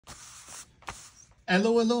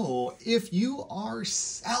Hello, hello. If you are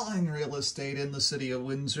selling real estate in the city of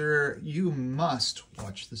Windsor, you must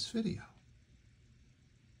watch this video.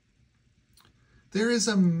 There is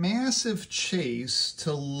a massive chase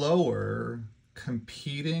to lower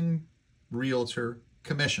competing realtor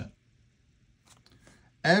commission.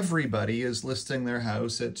 Everybody is listing their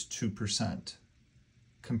house at 2%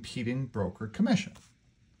 competing broker commission.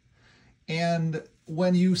 And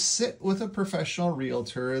when you sit with a professional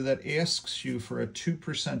realtor that asks you for a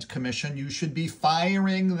 2% commission, you should be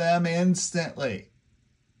firing them instantly.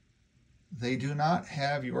 They do not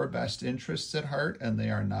have your best interests at heart, and they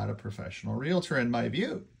are not a professional realtor, in my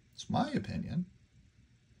view. It's my opinion.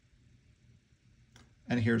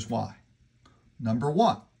 And here's why. Number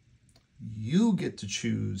one, you get to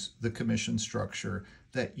choose the commission structure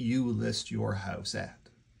that you list your house at.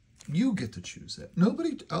 You get to choose it.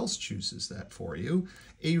 Nobody else chooses that for you.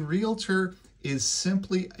 A realtor is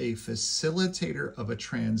simply a facilitator of a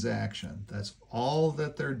transaction. That's all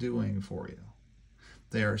that they're doing for you.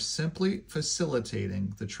 They are simply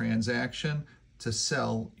facilitating the transaction to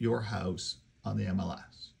sell your house on the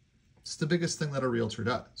MLS. It's the biggest thing that a realtor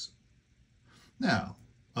does. Now,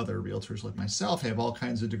 other realtors like myself have all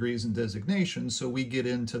kinds of degrees and designations, so we get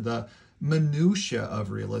into the minutia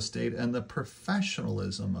of real estate and the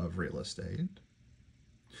professionalism of real estate.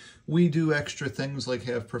 We do extra things like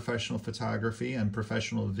have professional photography and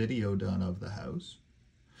professional video done of the house.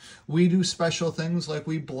 We do special things like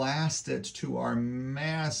we blast it to our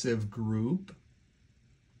massive group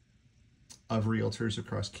of realtors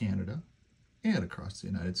across Canada and across the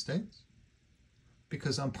United States,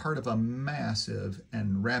 because I'm part of a massive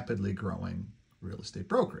and rapidly growing real estate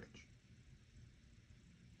brokerage.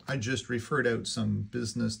 I just referred out some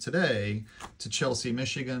business today to Chelsea,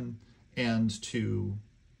 Michigan, and to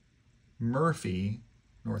Murphy,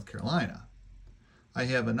 North Carolina. I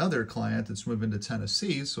have another client that's moving to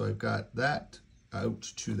Tennessee, so I've got that out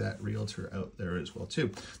to that realtor out there as well too.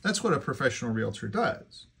 That's what a professional realtor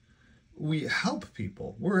does. We help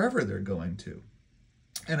people wherever they're going to.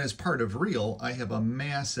 And as part of Real, I have a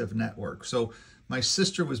massive network. So my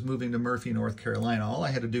sister was moving to Murphy, North Carolina. All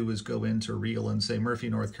I had to do was go into Real and say, Murphy,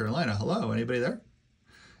 North Carolina, hello, anybody there?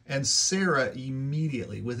 And Sarah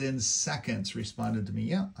immediately, within seconds, responded to me,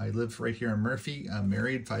 yeah, I live right here in Murphy. I'm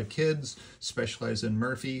married, 5 kids, specialize in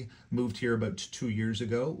Murphy, moved here about 2 years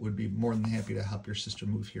ago. Would be more than happy to help your sister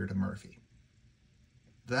move here to Murphy.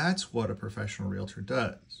 That's what a professional realtor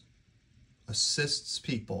does. Assists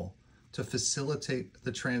people to facilitate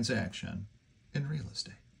the transaction in real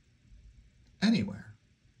estate, anywhere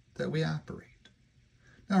that we operate.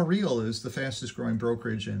 Now, Real is the fastest growing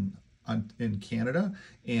brokerage in Canada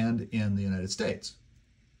and in the United States.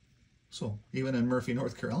 So even in Murphy,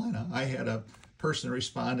 North Carolina, I had a person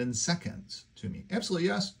respond in seconds to me. Absolutely,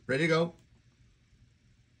 yes, ready to go.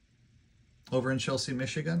 Over in Chelsea,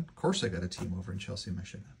 Michigan, of course I got a team over in Chelsea,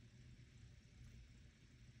 Michigan.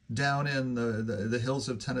 Down in the hills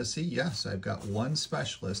of Tennessee, yes, I've got one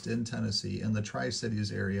specialist in Tennessee, in the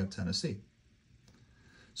Tri-Cities area of Tennessee.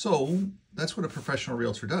 So that's what a professional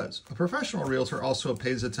realtor does. A professional realtor also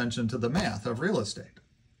pays attention to the math of real estate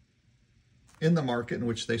in the market in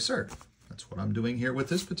which they serve. That's what I'm doing here with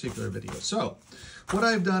this particular video. So what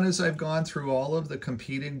I've done is I've gone through all of the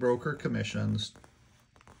competing broker commissions,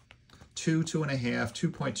 2,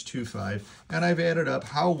 2.5, 2.25, and I've added up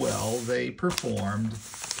how well they performed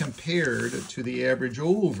compared to the average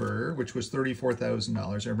over, which was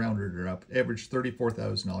 $34,000. I rounded it up, average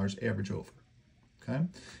 $34,000 average over. Okay,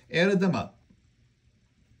 added them up,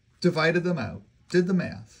 divided them out, did the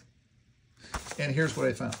math, and here's what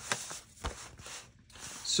I found.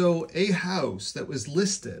 So a house that was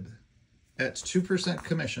listed at 2%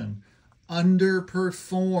 commission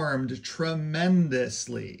underperformed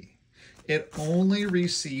tremendously. It only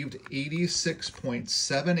received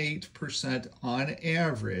 86.78% on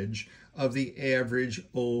average of the average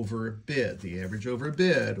over bid. The average over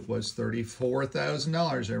bid was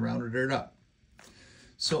 $34,000. I rounded it up.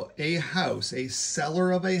 So a house, a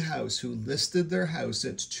seller of a house who listed their house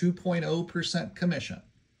at 2.0% commission,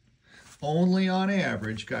 only on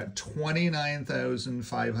average got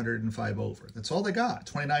 $29,505 over. That's all they got,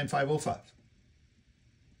 $29,505.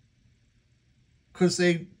 Because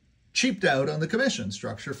they cheaped out on the commission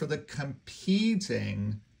structure for the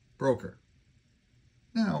competing broker.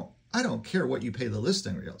 Now, I don't care what you pay the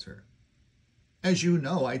listing realtor. As you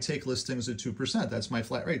know, I take listings at 2%. That's my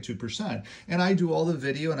flat rate, 2%. And I do all the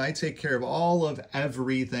video and I take care of all of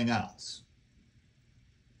everything else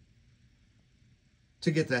to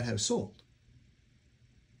get that house sold.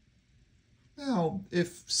 Now,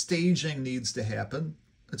 if staging needs to happen,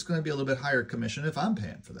 it's going to be a little bit higher commission if I'm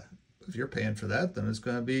paying for that. If you're paying for that, then it's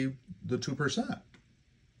going to be the 2%.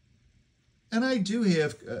 And I do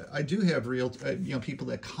have real, people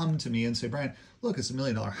that come to me and say, Brian, look, it's $1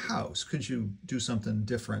 million house. Could you do something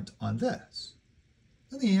different on this?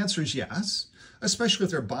 And the answer is yes, especially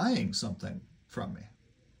if they're buying something from me.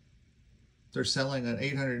 If they're selling an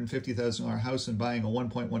 $850,000 house and buying a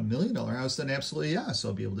 $1.1 million house, then absolutely yes,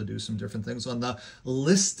 I'll be able to do some different things on the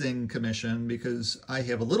listing commission because I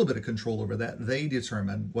have a little bit of control over that. They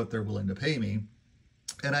determine what they're willing to pay me,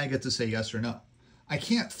 and I get to say yes or no. I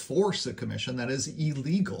can't force a commission. That is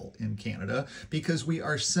illegal in Canada because we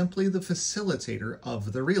are simply the facilitator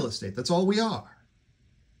of the real estate. That's all we are.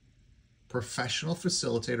 Professional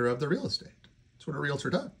facilitator of the real estate. That's what a realtor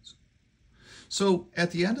does. So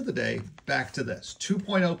at the end of the day, back to this,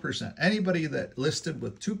 2.0%. Anybody that listed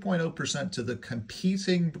with 2.0% to the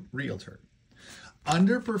competing realtor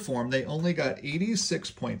underperformed. They only got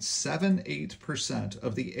 86.78%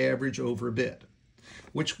 of the average overbid,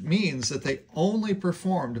 which means that they only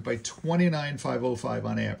performed by 29,505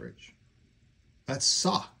 on average. That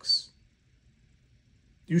sucks.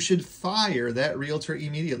 You should fire that realtor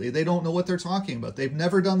immediately. They don't know what they're talking about. They've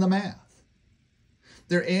never done the math.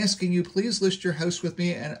 They're asking you, please list your house with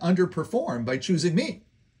me and underperform by choosing me.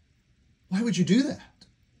 Why would you do that?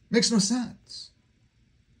 Makes no sense.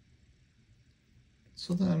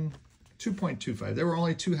 So then 2.25. There were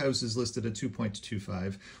only 2 houses listed at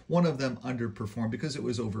 2.25. One of them underperformed because it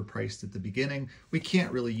was overpriced at the beginning. We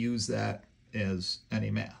can't really use that as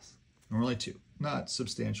any math. There were only 2, not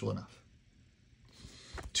substantial enough.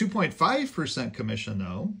 2.5% commission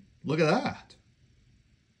though, look at that.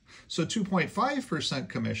 So 2.5%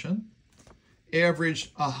 commission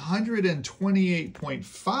averaged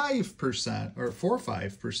 128.5% or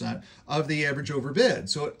 45% of the average overbid.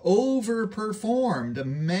 So it overperformed,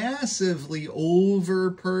 massively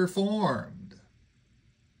overperformed.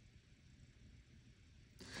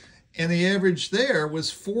 And the average there was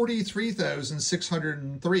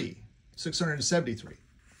 673.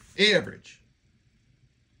 Average.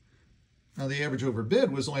 Now the average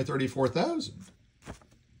overbid was only 34,000.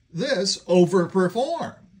 This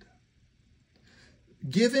overperformed.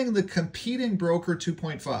 Giving the competing broker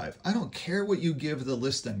 2.5. I don't care what you give the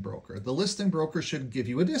listing broker. The listing broker should give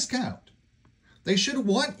you a discount. They should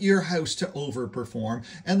want your house to overperform,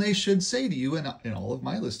 and they should say to you, in all of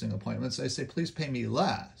my listing appointments, I say, please pay me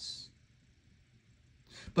less.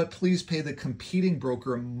 But please pay the competing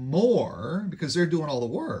broker more because they're doing all the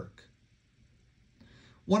work.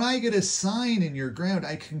 When I get a sign in your ground,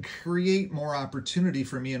 I can create more opportunity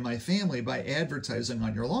for me and my family by advertising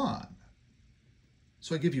on your lawn.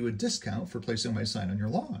 So I give you a discount for placing my sign on your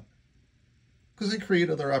lawn because I create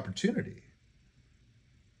other opportunity.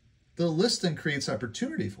 The listing creates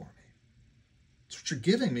opportunity for me. That's what you're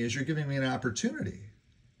giving me, is you're giving me an opportunity.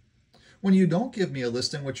 When you don't give me a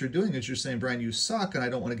listing, what you're doing is you're saying, Brian, you suck and I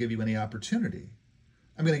don't want to give you any opportunity.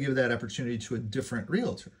 I'm going to give that opportunity to a different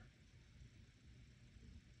realtor.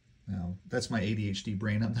 Now, that's my ADHD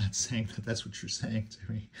brain. I'm not saying that that's what you're saying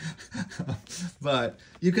to me. But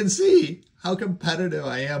you can see how competitive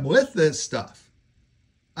I am with this stuff.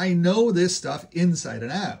 I know this stuff inside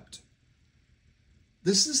and out.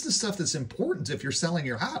 This is the stuff that's important if you're selling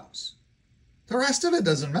your house. The rest of it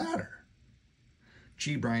doesn't matter.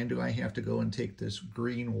 Gee, Brian, do I have to go and take this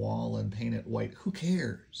green wall and paint it white? Who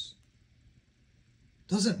cares?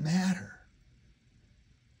 Doesn't matter.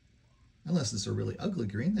 Unless it's a really ugly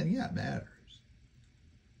green, then yeah, it matters.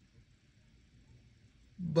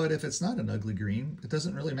 But if it's not an ugly green, it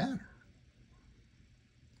doesn't really matter.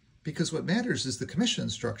 Because what matters is the commission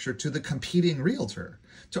structure to the competing realtor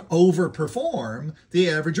to overperform the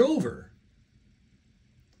average over.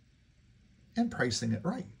 And pricing it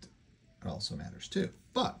right. It also matters too.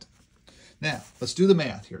 But now, let's do the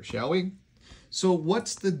math here, shall we? So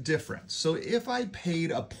what's the difference? So if I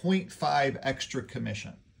paid a 0.5 extra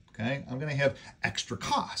commission, okay, I'm going to have extra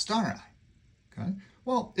cost, aren't I? Okay.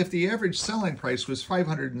 Well, if the average selling price was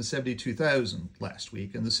 $572,000 last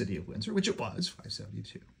week in the city of Windsor, which it was,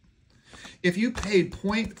 $572,000. If you paid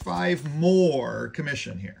 0.5 more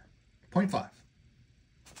commission here, 0.5,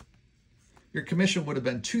 your commission would have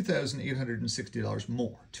been $2,860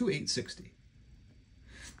 more, $2,860.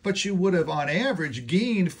 But you would have, on average,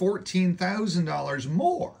 gained $14,000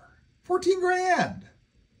 more, 14 grand.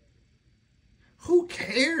 Who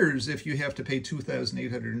cares if you have to pay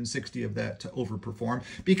 $2,860 of that to overperform,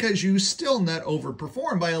 because you still net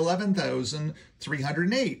overperform by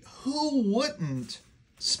 $11,308. Who wouldn't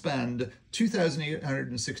spend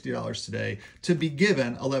 $2,860 today to be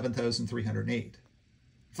given $11,308?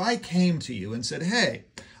 If I came to you and said, hey,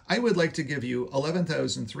 I would like to give you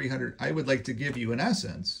 $11,300, I would like to give you, in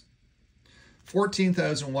essence,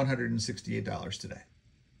 $14,168 today.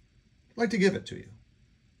 I'd like to give it to you.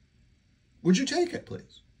 Would you take it,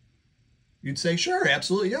 please? You'd say, sure,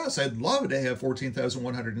 absolutely, yes, I'd love to have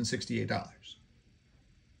 $14,168.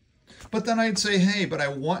 But then I'd say, hey, but I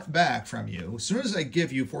want back from you, as soon as I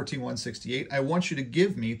give you $14,168, I want you to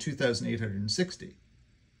give me $2,860.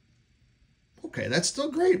 Okay, that's still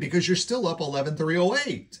great because you're still up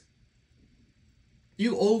 $11,308.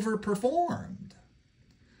 You overperformed.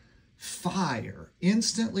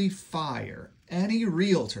 Instantly fire any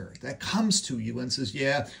realtor that comes to you and says,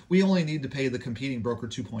 yeah, we only need to pay the competing broker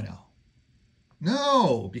 2.0.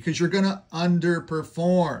 No, because you're going to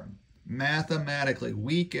underperform mathematically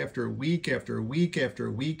week after week after week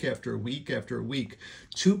after week after week after week.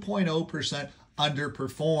 2.0%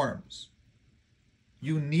 underperforms.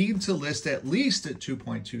 You need to list at least at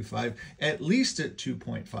 2.25, at least at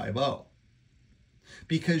 2.50,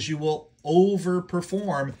 because you will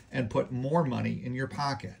overperform and put more money in your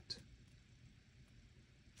pocket.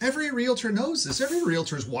 Every realtor knows this. Every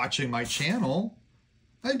realtor is watching my channel.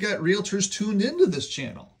 I've got realtors tuned into this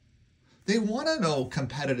channel. They want to know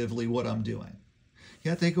competitively what I'm doing.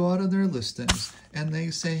 Yet they go out on their listings and they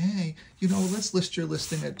say, hey, let's list your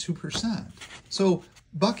listing at 2%. So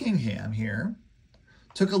Buckingham here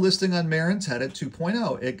took a listing on Marin Ted at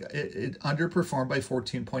 2.0. It underperformed by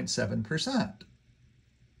 14.7%.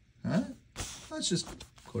 All right? Let's just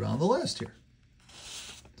go down the list here.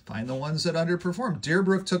 Find the ones that underperformed.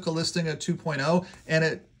 Deerbrook took a listing at 2.0 and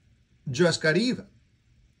it just got even.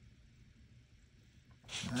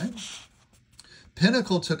 All right?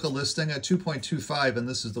 Pinnacle took a listing at 2.25, and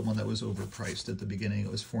this is the one that was overpriced at the beginning.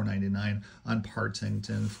 It was $499 on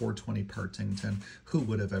Partington, $420 Partington. Who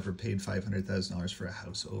would have ever paid $500,000 for a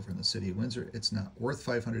house over in the city of Windsor? It's not worth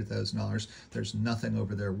 $500,000. There's nothing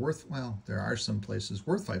over there worth, well, there are some places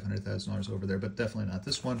worth $500,000 over there, but definitely not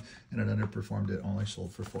this one, and it underperformed. It only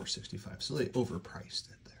sold for $465, so they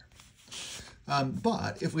overpriced it there.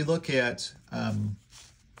 But if we look at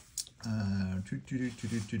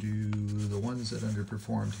the ones that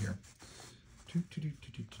underperformed here.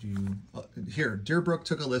 Here, Deerbrook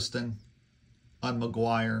took a listing on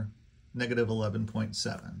McGuire, negative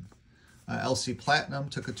 11.7. LC Platinum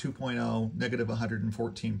took a 2.0, negative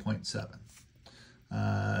 114.7.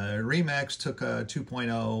 Remax took a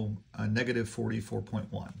 2.0, negative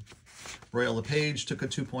 44.1. Royal LePage took a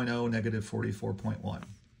 2.0, negative 44.1.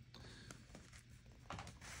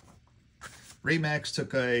 Remax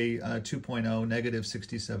took a 2.0, negative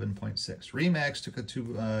 67.6. Remax took a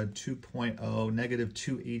 2.0, negative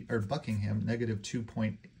 2.8, or Buckingham, negative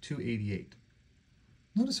 2.288.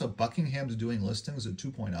 Notice how Buckingham's doing listings at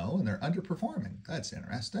 2.0 and they're underperforming. That's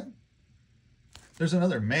interesting. There's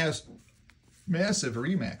another massive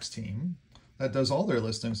Remax team that does all their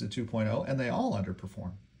listings at 2.0 and they all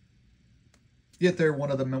underperform. Yet they're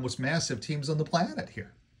one of the most massive teams on the planet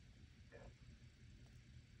here.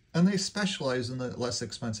 And they specialize in the less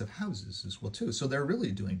expensive houses as well, too. So they're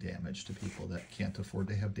really doing damage to people that can't afford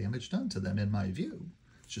to have damage done to them, in my view.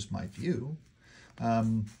 It's just my view.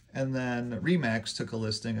 And then Remax took a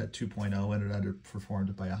listing at 2.0 and it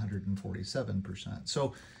underperformed by 147%.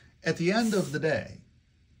 So at the end of the day,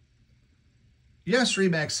 yes,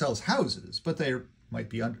 Remax sells houses, but they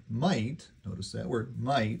might, notice that word,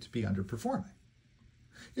 might be underperforming.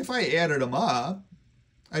 If I added them up,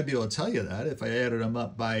 I'd be able to tell you that if I added them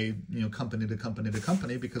up by company to company to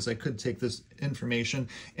company, because I could take this information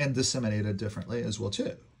and disseminate it differently as well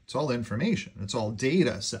too. It's all information. It's all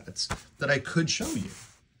data sets that I could show you.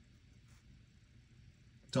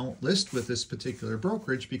 Don't list with this particular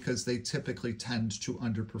brokerage because they typically tend to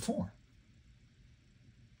underperform.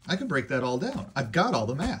 I can break that all down. I've got all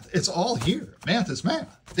the math. It's all here. Math is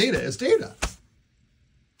math. Data is data.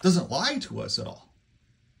 Doesn't lie to us at all.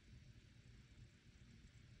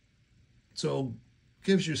 So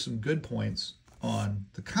gives you some good points on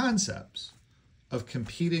the concepts of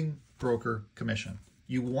competing broker commission.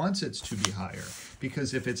 You want it to be higher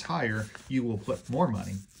because if it's higher, you will put more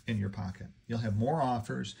money in your pocket. You'll have more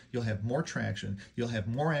offers, you'll have more traction, you'll have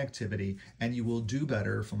more activity, and you will do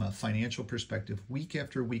better from a financial perspective week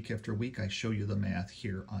after week after week. I show you the math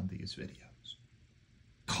here on these videos.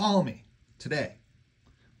 Call me today.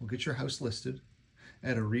 We'll get your house listed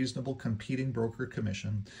at a reasonable competing broker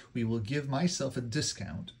commission. We will give myself a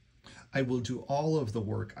discount. I will do all of the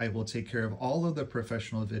work. I will take care of all of the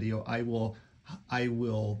professional video. I will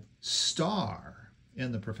star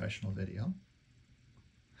in the professional video.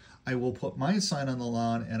 I will put my sign on the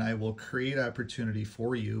lawn and I will create opportunity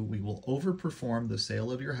for you. We will overperform the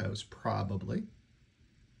sale of your house, probably,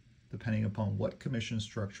 depending upon what commission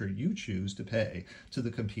structure you choose to pay to the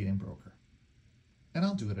competing broker. and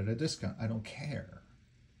I'll do it at a discount. I don't care.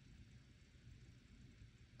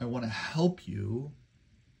 I want to help you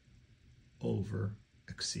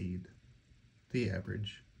exceed the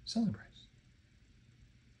average selling price.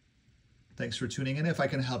 Thanks for tuning in. If I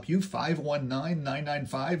can help you,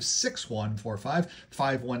 519-995-6145,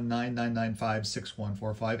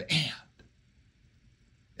 519-995-6145. And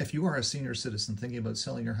if you are a senior citizen thinking about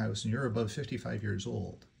selling your house and you're above 55 years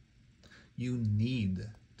old, you need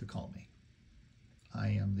to call me. I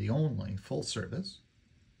am the only full-service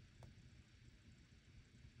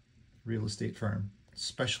real estate firm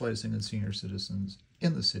specializing in senior citizens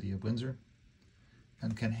in the city of Windsor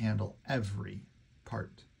and can handle every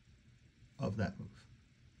part of that move,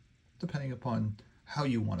 depending upon how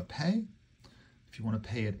you want to pay. If you want to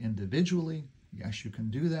pay it individually, yes, you can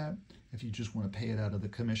do that. If you just want to pay it out of the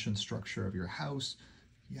commission structure of your house,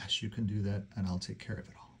 yes, you can do that, and I'll take care of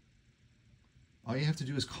it all. All you have to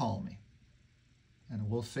do is call me, and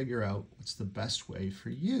we'll figure out what's the best way for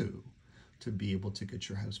you to be able to get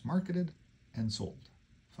your house marketed and sold.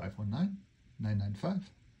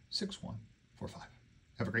 519-995-6145.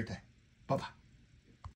 Have a great day. Bye-bye.